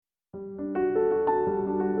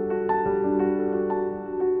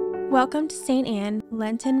Welcome to St. Anne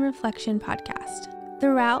Lenten Reflection Podcast.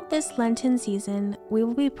 Throughout this Lenten season, we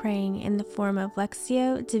will be praying in the form of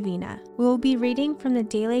Lectio Divina. We will be reading from the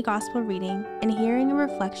daily Gospel reading and hearing a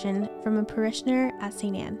reflection from a parishioner at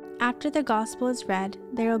St. Anne. After the Gospel is read,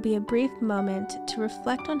 there will be a brief moment to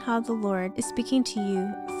reflect on how the Lord is speaking to you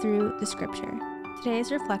through the Scripture.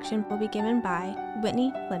 Today's reflection will be given by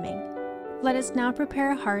Whitney, Fleming. Let us now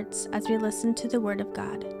prepare our hearts as we listen to the Word of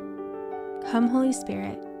God. Come, Holy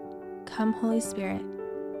Spirit. Come, Holy Spirit.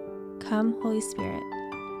 Come, Holy Spirit.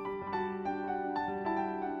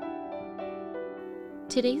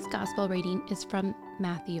 Today's Gospel reading is from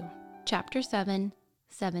Matthew, chapter 7,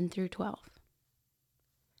 7 through 12.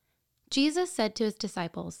 Jesus said to his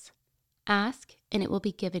disciples, "Ask, and it will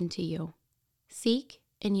be given to you. Seek,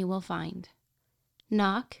 and you will find.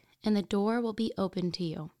 Knock, and the door will be opened to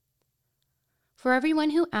you. For everyone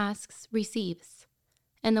who asks receives,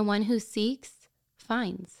 and the one who seeks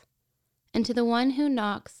finds. And to the one who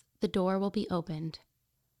knocks, the door will be opened.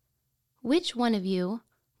 Which one of you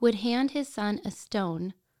would hand his son a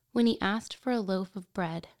stone when he asked for a loaf of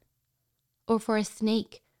bread, or for a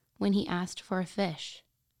snake when he asked for a fish?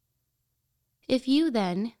 If you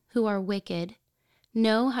then, who are wicked,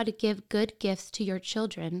 know how to give good gifts to your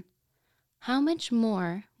children, how much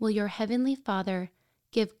more will your heavenly Father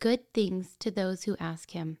give good things to those who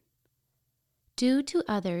ask him? Do to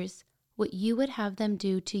others what you would have them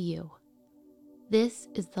do to you. This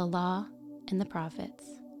is the law and the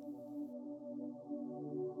prophets."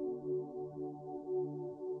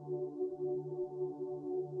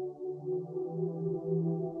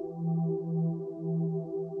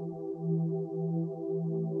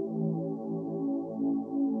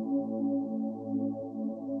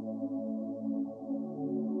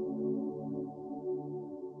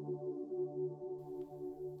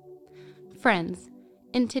 Friends,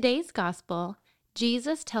 in today's gospel,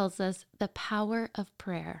 Jesus tells us the power of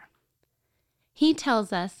prayer. He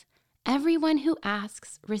tells us everyone who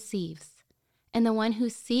asks receives, and the one who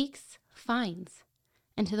seeks finds,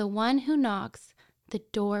 and to the one who knocks, the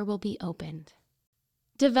door will be opened.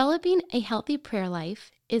 Developing a healthy prayer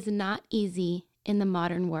life is not easy in the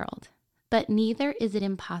modern world, but neither is it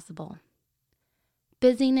impossible.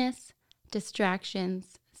 Busyness,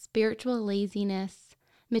 distractions, spiritual laziness,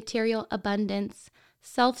 material abundance,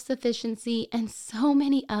 self-sufficiency, and so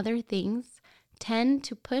many other things tend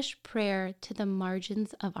to push prayer to the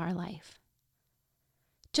margins of our life.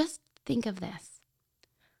 Just think of this.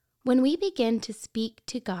 When we begin to speak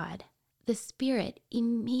to God, the Spirit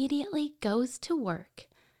immediately goes to work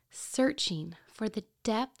searching for the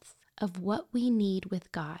depths of what we need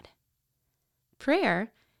with God.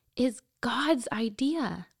 Prayer is God's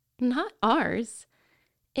idea, not ours.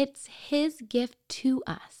 It's His gift to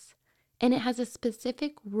us, and it has a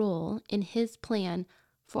specific role in His plan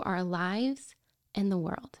for our lives and the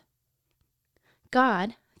world.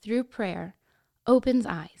 God, through prayer, opens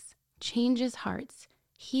eyes, changes hearts,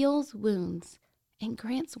 heals wounds, and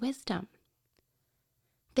grants wisdom.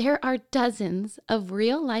 There are dozens of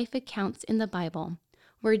real-life accounts in the Bible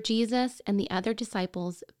where Jesus and the other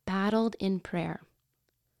disciples battled in prayer.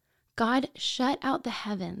 God shut out the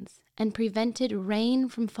heavens and prevented rain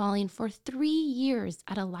from falling for 3 years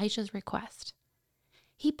at Elijah's request.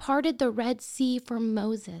 He parted the Red Sea for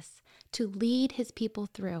Moses to lead his people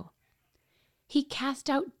through. He cast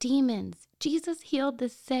out demons. Jesus healed the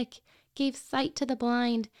sick, gave sight to the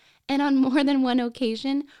blind, and on more than one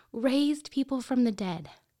occasion, raised people from the dead.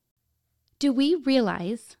 Do we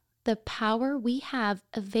realize the power we have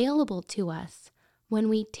available to us when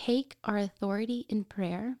we take our authority in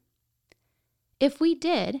prayer? If we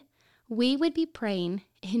did, we would be praying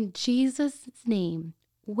in Jesus' name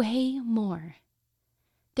way more.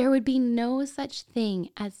 There would be no such thing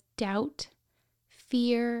as doubt,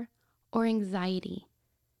 fear, or anxiety,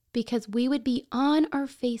 because we would be on our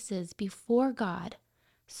faces before God,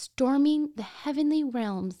 storming the heavenly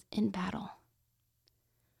realms in battle.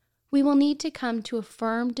 We will need to come to a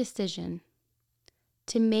firm decision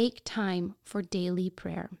to make time for daily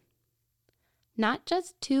prayer. Not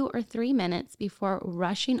just 2 or 3 minutes before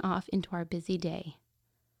rushing off into our busy day,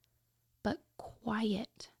 but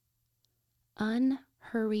quiet,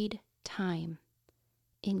 unhurried time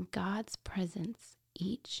in God's presence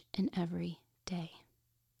each and every day.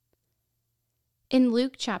 In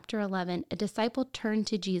Luke chapter 11, a disciple turned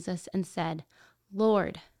to Jesus and said,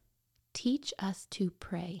 "Lord, teach us to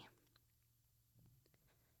pray."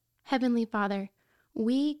 Heavenly Father,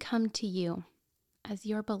 we come to you as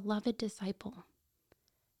your beloved disciple,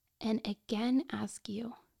 and again ask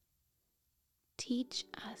you, teach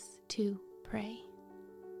us to pray.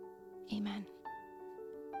 Amen.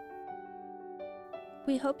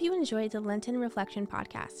 We hope you enjoyed the Lenten Reflection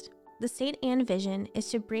podcast. The St. Anne vision is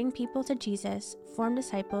to bring people to Jesus, form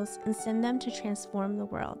disciples, and send them to transform the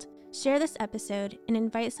world. Share this episode and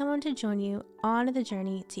invite someone to join you on the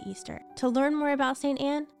journey to Easter. To learn more about St.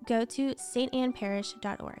 Anne, go to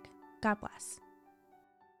stanneparish.org. God bless.